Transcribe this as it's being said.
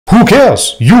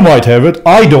cares? You might have it,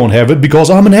 I don't have it because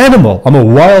I'm an animal. I'm a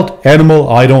wild animal,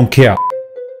 I don't care.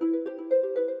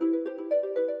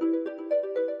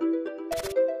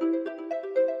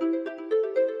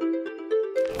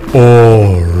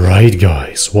 Alright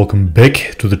guys, welcome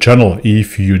back to the channel.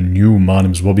 If you're new, my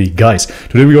name's Bobby. Guys,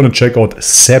 today we're gonna check out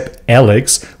Seb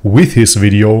Alex with his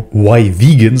video Why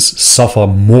Vegans Suffer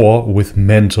More with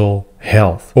Mental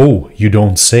Health. Oh, you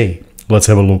don't say. Let's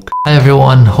have a look. Hi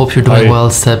everyone, hope you're doing well.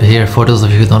 Seb here. For those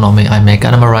of you who don't know me, I make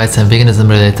animal rights and veganism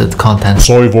related content.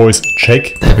 Sorry voice,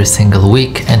 check. Every single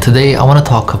week. And today I want to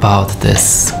talk about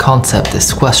this concept,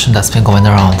 this question that's been going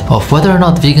around of whether or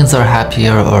not vegans are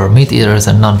happier or meat eaters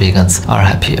and non-vegans are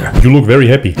happier. You look very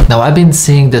happy. Now I've been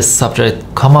seeing this subject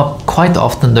come up quite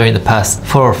often during the past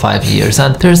 4 or 5 years,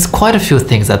 and there's quite a few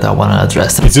things that I want to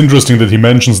address. It's interesting that he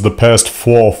mentions the past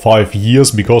 4 or 5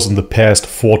 years, because in the past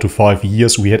 4 to 5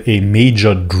 years we had a major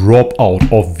dropout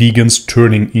of vegans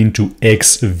turning into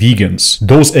ex-vegans.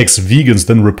 Those ex-vegans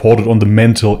then reported on the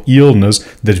mental illness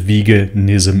that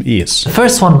veganism is. The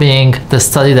first one being the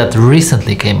study that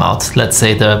recently came out, let's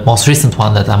say the most recent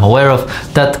one that I'm aware of,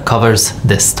 that covers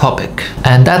this topic.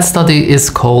 And that study is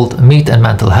called Meat and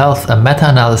Mental Health, a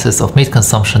meta-analysis of meat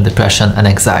consumption, depression and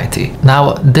anxiety.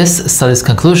 Now, this study's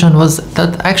conclusion was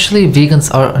that actually vegans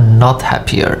are not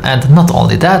happier. And not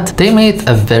only that, they made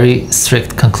a very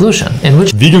strict conclusion in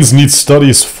which vegans need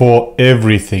studies for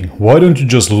everything. Why don't you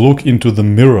just look into the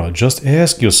mirror? Just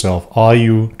ask yourself, are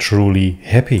you truly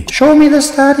happy? Show me the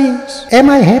studies. Am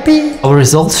I happy? Our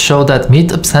results show that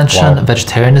meat abstention,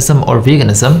 vegetarianism or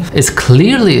veganism is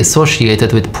clearly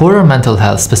associated with poorer mental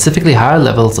health, specifically higher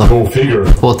levels of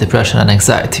both depression and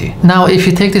anxiety. Now, if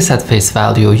you take this at face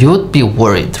value, you would be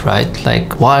worried, right?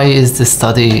 Like, why is this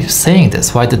study saying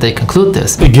this? Why did they conclude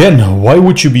this? Again, why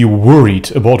would you be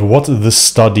worried about what the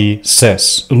study says?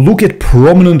 Look at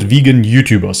prominent vegan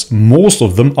YouTubers. Most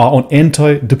of them are on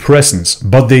antidepressants,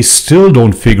 but they still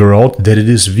don't figure out that it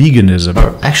is veganism.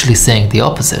 Or actually saying the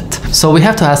opposite. So we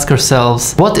have to ask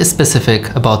ourselves, what is specific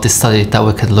about this study that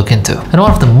we could look into? And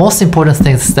one of the most important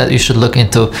things that you should look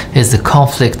into is the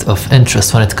conflict of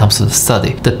interest when it comes to the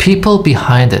study. The people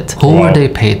behind it, who were they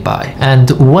paid by? And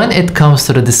when it comes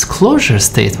to the disclosure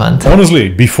statement... Honestly,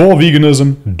 before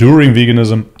veganism, during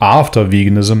veganism, after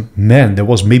veganism, man, there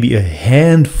was maybe a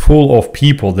handful of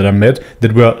people that I met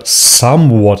that were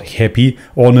somewhat happy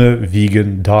on a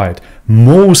vegan diet.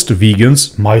 Most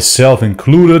vegans, myself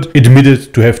included,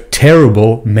 admitted to have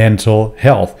terrible mental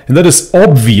health. And that is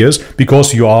obvious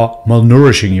because you are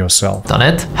malnourishing yourself. On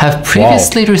it, have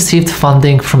previously received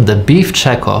funding from the beef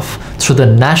checkoff through the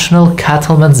National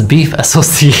Cattlemen's Beef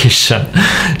Association.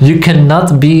 You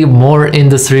cannot be more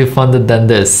industry funded than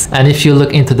this. And if you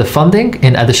look into the funding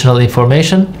in additional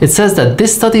information, it says that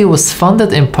this study was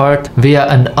funded in part via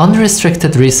an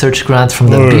unrestricted research grant from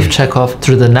the beef checkoff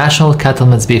through the National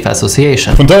Cattlemen's Beef Association.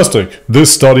 Fantastic!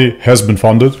 This study has been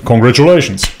funded.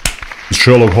 Congratulations!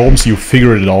 Sherlock Holmes, you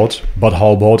figured it out, but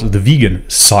how about the vegan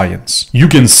science? You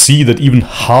can see that even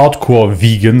hardcore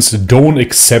vegans don't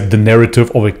accept the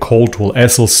narrative of a Coltwell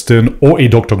Esselstyn or a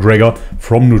Dr. Greger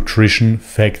from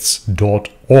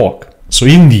nutritionfacts.org. So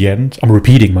in the end, I'm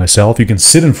repeating myself, you can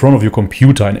sit in front of your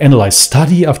computer and analyze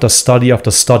study after study after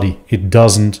study. It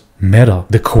doesn't matter.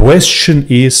 The question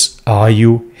is, are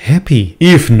you happy?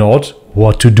 If not,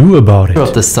 what to do about it?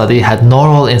 Of the study had no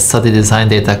role in study design,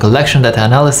 data collection, data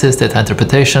analysis, data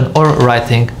interpretation, or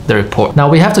writing the report. Now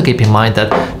we have to keep in mind that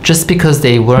just because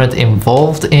they weren't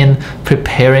involved in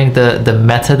preparing the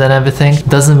method and everything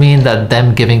doesn't mean that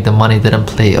them giving the money didn't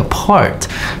play a part,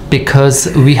 because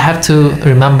we have to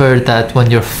remember that when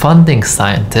you're funding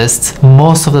scientists,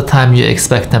 most of the time you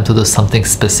expect them to do something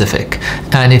specific.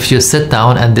 And if you sit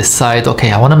down and decide,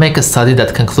 okay, I want to make a study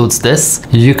that concludes this,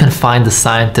 you can find the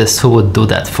scientists who would do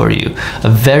that for you. A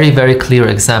very, very clear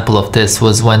example of this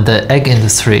was when the egg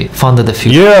industry funded a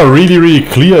few really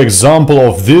clear example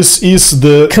of this is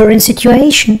the current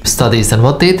situation studies. And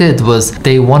what they did was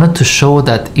they wanted to show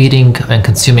that eating and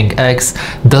consuming eggs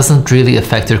doesn't really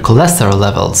affect your cholesterol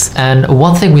levels. And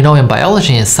one thing we know in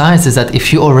biology and science is that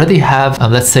if you already have,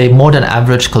 let's say, more than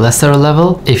average cholesterol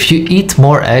level, if you eat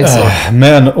more eggs...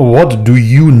 Man, what do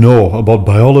you know about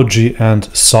biology and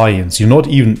science? You're not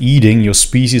even eating your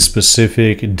species-specific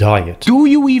diet. Do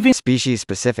you even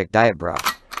species-specific diet, bro?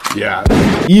 Yeah.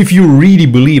 If you really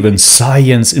believe in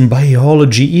science, in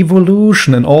biology,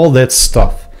 evolution and all that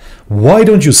stuff, why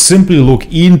don't you simply look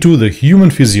into the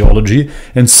human physiology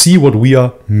and see what we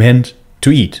are meant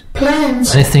to eat.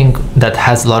 Anything that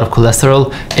has a lot of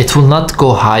cholesterol, it will not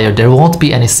go higher. There won't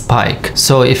be any spike.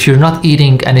 So if you're not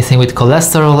eating anything with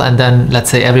cholesterol and then let's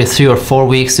say every 3 or 4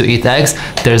 weeks you eat eggs,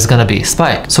 there's gonna be a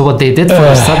spike. So what they did for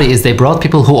the study is they brought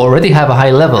people who already have a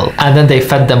high level and then they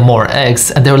fed them more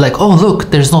eggs and they were like, oh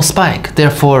look, there's no spike.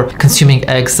 Therefore, consuming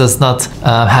eggs does not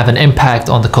have an impact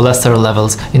on the cholesterol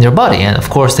levels in your body. And of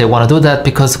course they want to do that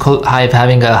because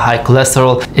having a high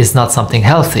cholesterol is not something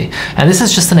healthy. And this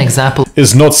is just an example.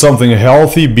 Is not something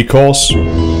healthy because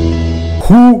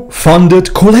who funded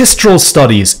cholesterol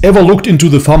studies? Ever looked into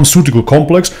the pharmaceutical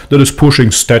complex that is pushing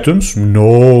statins?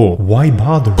 No. Why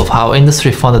bother? Of how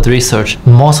industry-funded research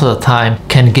most of the time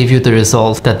can give you the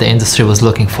result that the industry was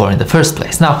looking for in the first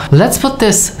place. Now, let's put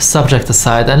this subject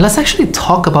aside and let's actually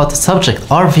talk about the subject.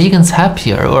 Are vegans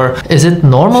happier, or is it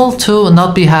normal to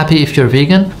not be happy if you're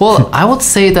vegan? Well, I would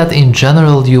say that in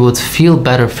general you would feel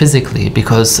better physically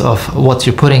because of what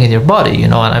you're putting in your body, you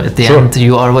know, and at the end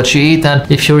you are what you eat, and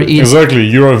if you're eating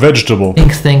you're a vegetable.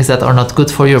 Things that are not good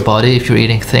for your body, if you're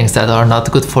eating things that are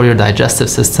not good for your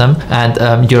digestive system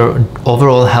and your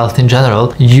overall health in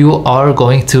general, you are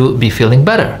going to be feeling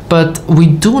better. But we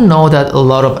do know that a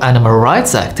lot of animal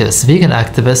rights activists, vegan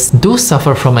activists, do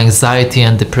suffer from anxiety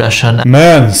and depression.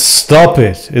 Man, stop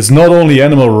it. It's not only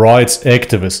animal rights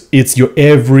activists, it's your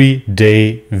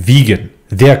everyday vegan.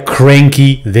 They're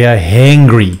cranky, they're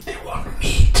hangry. They want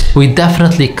meat. We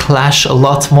definitely clash a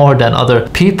lot more than other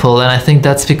people, and I think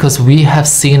that's because we have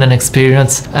seen and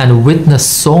experienced and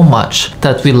witnessed so much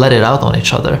that we let it out on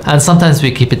each other. And sometimes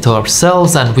we keep it to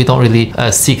ourselves and we don't really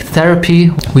seek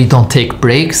therapy, we don't take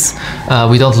breaks,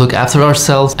 we don't look after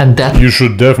ourselves, and that you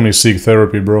should definitely seek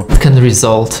therapy, bro. Can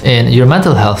result in your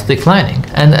mental health declining.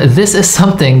 And this is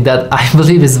something that I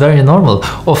believe is very normal.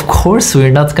 Of course,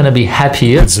 we're not going to be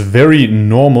happy. It's very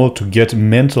normal to get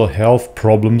mental health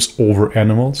problems over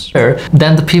animals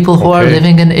than the people who are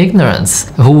living in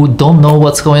ignorance, who don't know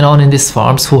what's going on in these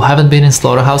farms, who haven't been in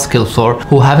slaughterhouse kill floor,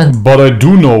 who haven't. But I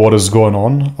do know what is going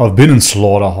on. I've been in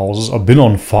slaughterhouses, I've been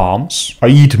on farms, I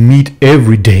eat meat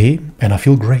every day, and I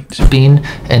feel great. Been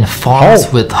in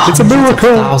farms with hundreds of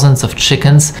thousands of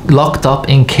chickens locked up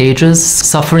in cages,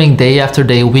 suffering day after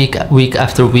day, week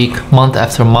after week, month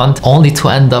after month, only to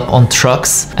end up on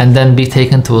trucks and then be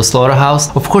taken to a slaughterhouse.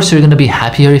 Of course, you're going to be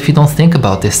happier if you don't think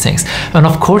about these things. And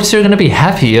of course, you're going to be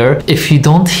happier if you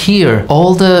don't hear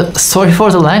all the, sorry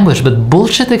for the language, but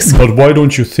bullshit. But why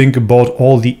don't you think about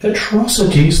all the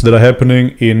atrocities that are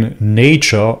happening in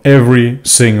nature every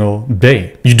single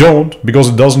day? You don't, because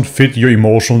it doesn't fit your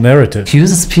emotional narrative.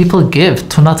 Excuses people give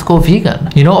to not go vegan.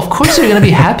 You know, of course you're gonna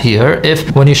be happier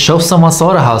if when you show someone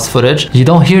slaughterhouse footage, you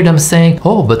don't hear them saying,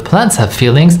 oh, but plants have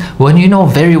feelings, when you know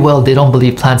very well they don't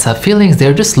believe plants have feelings.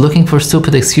 They're just looking for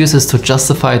stupid excuses to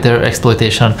justify their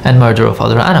exploitation and murder of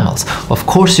other animals. Of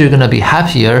course you're gonna be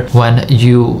happier when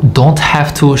you don't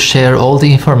have to share all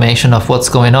the information of what's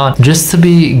going on just to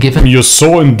be given. You're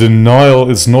so in denial,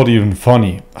 it's not even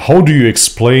funny. How do you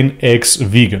explain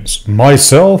ex-vegans?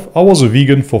 Myself, I was a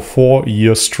vegan for 4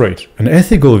 years straight. An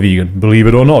ethical vegan, believe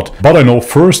it or not. But I know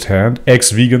firsthand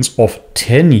ex-vegans of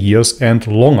 10 years and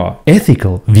longer.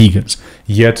 Ethical vegans.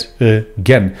 Yet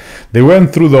again, they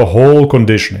went through the whole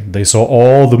conditioning. They saw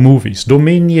all the movies,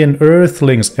 Dominion,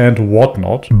 Earthlings and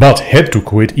whatnot, but had to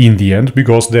quit in the end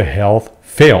because their health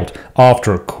failed.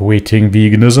 After quitting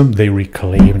veganism, they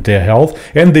reclaimed their health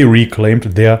and they reclaimed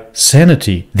their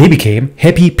sanity. They became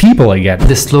happy people again.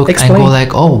 This look and go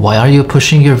like, oh, why are you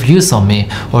pushing your views on me?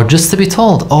 Or just to be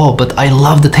told, oh, but I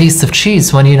love the taste of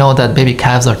cheese, when you know that baby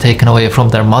calves are taken away from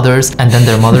their mothers and then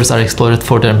their mothers are exploited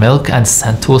for their milk and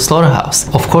sent to a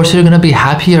slaughterhouse. Of course, you're gonna be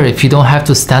happier if you don't have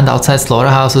to stand outside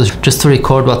slaughterhouses just to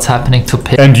record what's happening to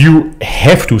pigs. And you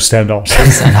have to stand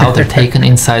outside. And how they're taken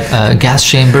inside gas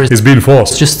chambers. It's been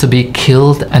forced. Just to be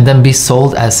killed and then be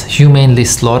sold as humanely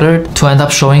slaughtered, to end up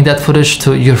showing that footage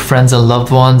to your friends and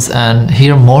loved ones and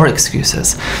hear more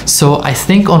excuses. So I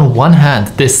think on one hand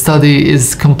this study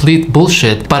is complete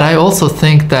bullshit, but I also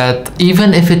think that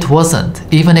even if it wasn't,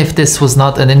 even if this was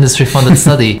not an industry funded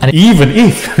study, and even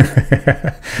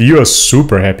if you are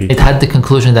super happy, it had the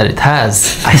conclusion that it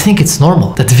has, I think it's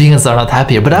normal that vegans are not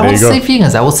happier. But I won't say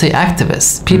vegans, I would say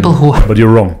activists, people who. But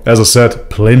you're wrong. As I said,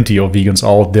 plenty of vegans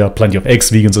out there, plenty of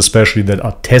ex-vegans especially that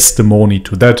are testimony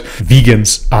to that.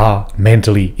 Vegans are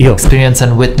mentally ill. Experience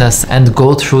and witness and go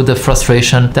through the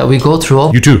frustration that we go through.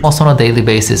 You too. Also on a daily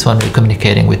basis when we're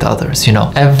communicating with others. You know,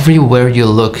 everywhere you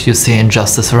look, you see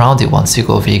injustice around you once you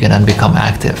go vegan and become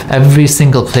active. Every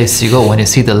single place you go, when you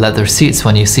see the leather seats,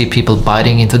 when you see people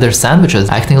biting into their sandwiches,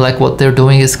 acting like what they're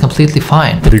doing is completely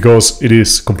fine. Because it is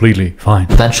completely fine.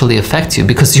 Eventually affect you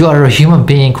because you are a human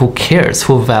being who cares,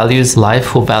 who values life,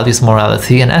 who values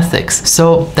morality and ethics.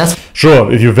 So that's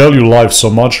Sure, if you value life so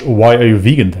much, why are you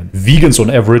vegan then? Vegans on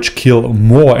average kill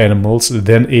more animals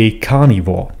than a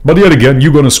carnivore. But yet again,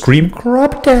 you're gonna scream,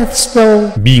 Crop deaths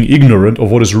though. being ignorant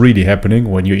of what is really happening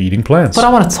when you're eating plants. what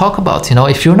I want to talk about. You know,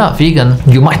 if you're not vegan,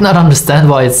 you might not understand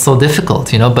why it's so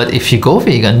difficult, you know, but if you go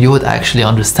vegan, you would actually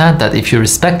understand that if you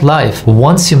respect life,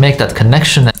 once you make that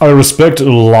connection. I respect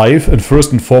life, and first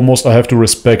and foremost I have to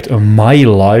respect my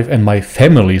life and my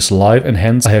family's life, and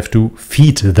hence I have to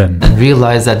feed them. And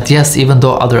realize that yes, even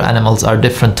though other animals are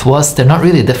different to us, they're not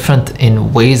really different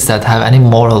in ways that have any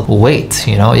moral weight,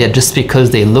 you know. Yeah, just because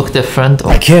they look different or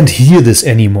I can't hear this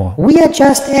anymore. We are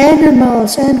just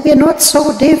animals and we're not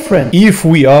so different. If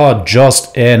we are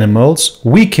just animals,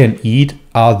 we can eat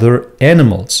other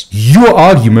animals. Your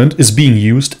argument is being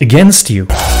used against you.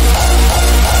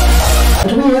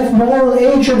 But we have moral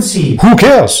agency. Who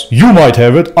cares? You might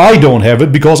have it, I don't have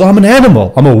it because I'm an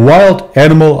animal. I'm a wild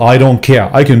animal, I don't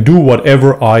care. I can do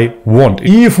whatever I want.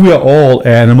 If we are all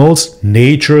animals,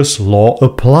 nature's law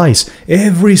applies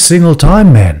every single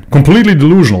time, man. Completely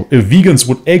delusional. If vegans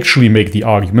would actually make the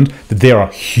argument that there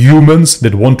are humans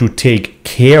that want to take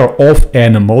care of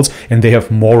animals and they have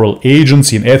moral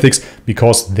agency and ethics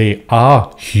because they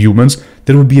are humans,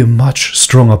 that would be a much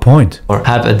stronger point. or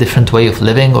have a different way of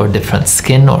living or different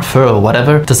skin or fur or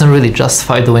whatever, doesn't really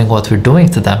justify doing what we're doing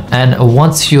to them. And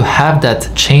once you have that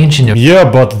change in your Yeah,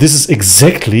 but this is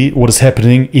exactly what is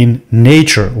happening in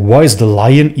nature. Why is the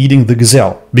lion eating the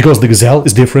gazelle? Because the gazelle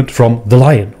is different from the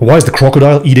lion. Why is the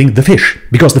crocodile eating the fish?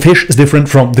 Because the fish is different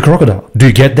from the crocodile. Do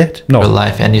you get that? No.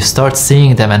 life and you start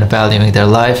seeing them and valuing their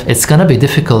life, it's gonna be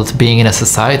difficult being in a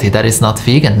society that is not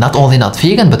vegan. Not only not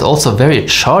vegan, but also very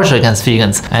charged against vegans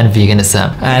and veganism.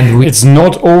 And we It's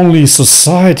not only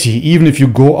society. Even if you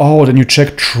go out and you check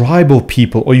tribal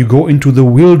people or you go into the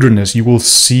wilderness, you will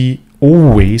see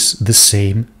always the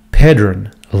same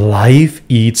pattern. Life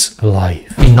eats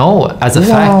life. we know as a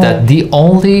fact that the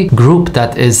only group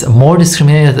that is more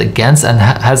discriminated against and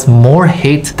has more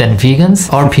hate than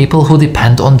vegans are people who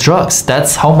depend on drugs.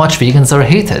 That's how much vegans are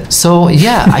hated. So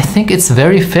yeah, I think it's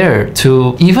very fair to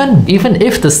even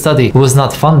if the study was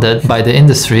not funded by the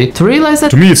industry, to realize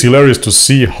that To me, it's hilarious to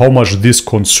see how much this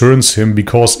concerns him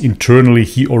because internally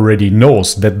he already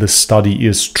knows that the study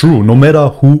is true. No matter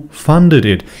who funded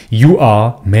it, you are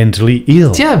mentally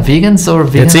ill. yeah, vegans or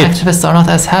vegan That's it. activists are not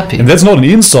as happy. And that's not an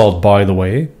insult, by the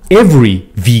way. Every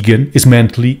vegan is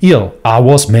mentally ill. I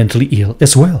was mentally ill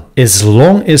as well. As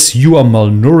long as you are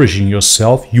malnourishing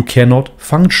yourself, you cannot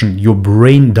function. Your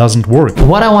brain doesn't work.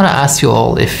 What I want to ask you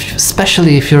all,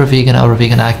 especially if you're a vegan or a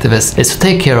vegan activist, is to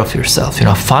take care of yourself. You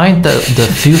know, find the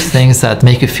few things that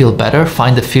make you feel better.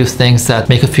 Find the few things that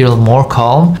make you feel more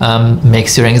calm,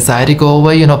 makes your anxiety go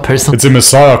away. You know, personally, It's a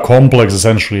messiah complex,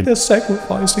 essentially. They're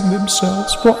sacrificing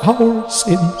themselves for our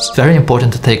sins. it's very important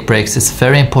to take breaks. It's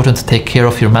very important to take care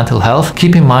of your mental health.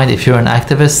 Keep in mind, if you're an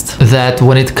activist, that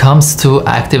when it comes to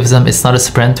activism, it's not a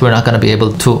sprint. We're not going to be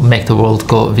able to make the world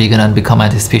go vegan and become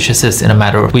anti-speciesist in a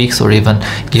matter of weeks or even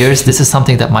years. This is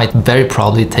something that might very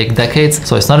probably take decades.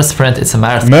 So it's not a sprint, it's a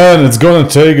marathon. Man, it's gonna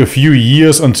take a few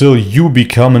years until you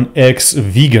become an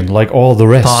ex-vegan like all the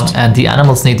rest. And the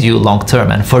animals need you long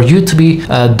term. And for you to be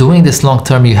doing this long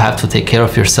term, you have to take care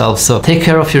of yourself. So take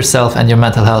care of yourself and your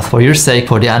mental health for your sake,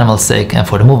 for the animal's sake, and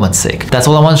for the movement's sake. That's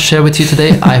all I want to share with you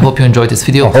today. I hope you enjoyed this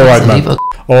video. Alright, man. Leave a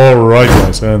Alright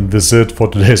guys, and this is it for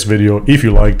today's video. If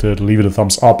you liked it, leave it a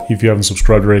thumbs up. If you haven't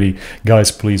subscribed already,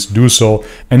 guys, please do so.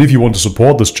 And if you want to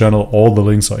support this channel, all the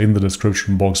links are in the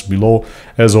description box below.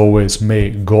 As always,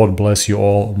 may God bless you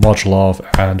all. Much love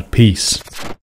and peace.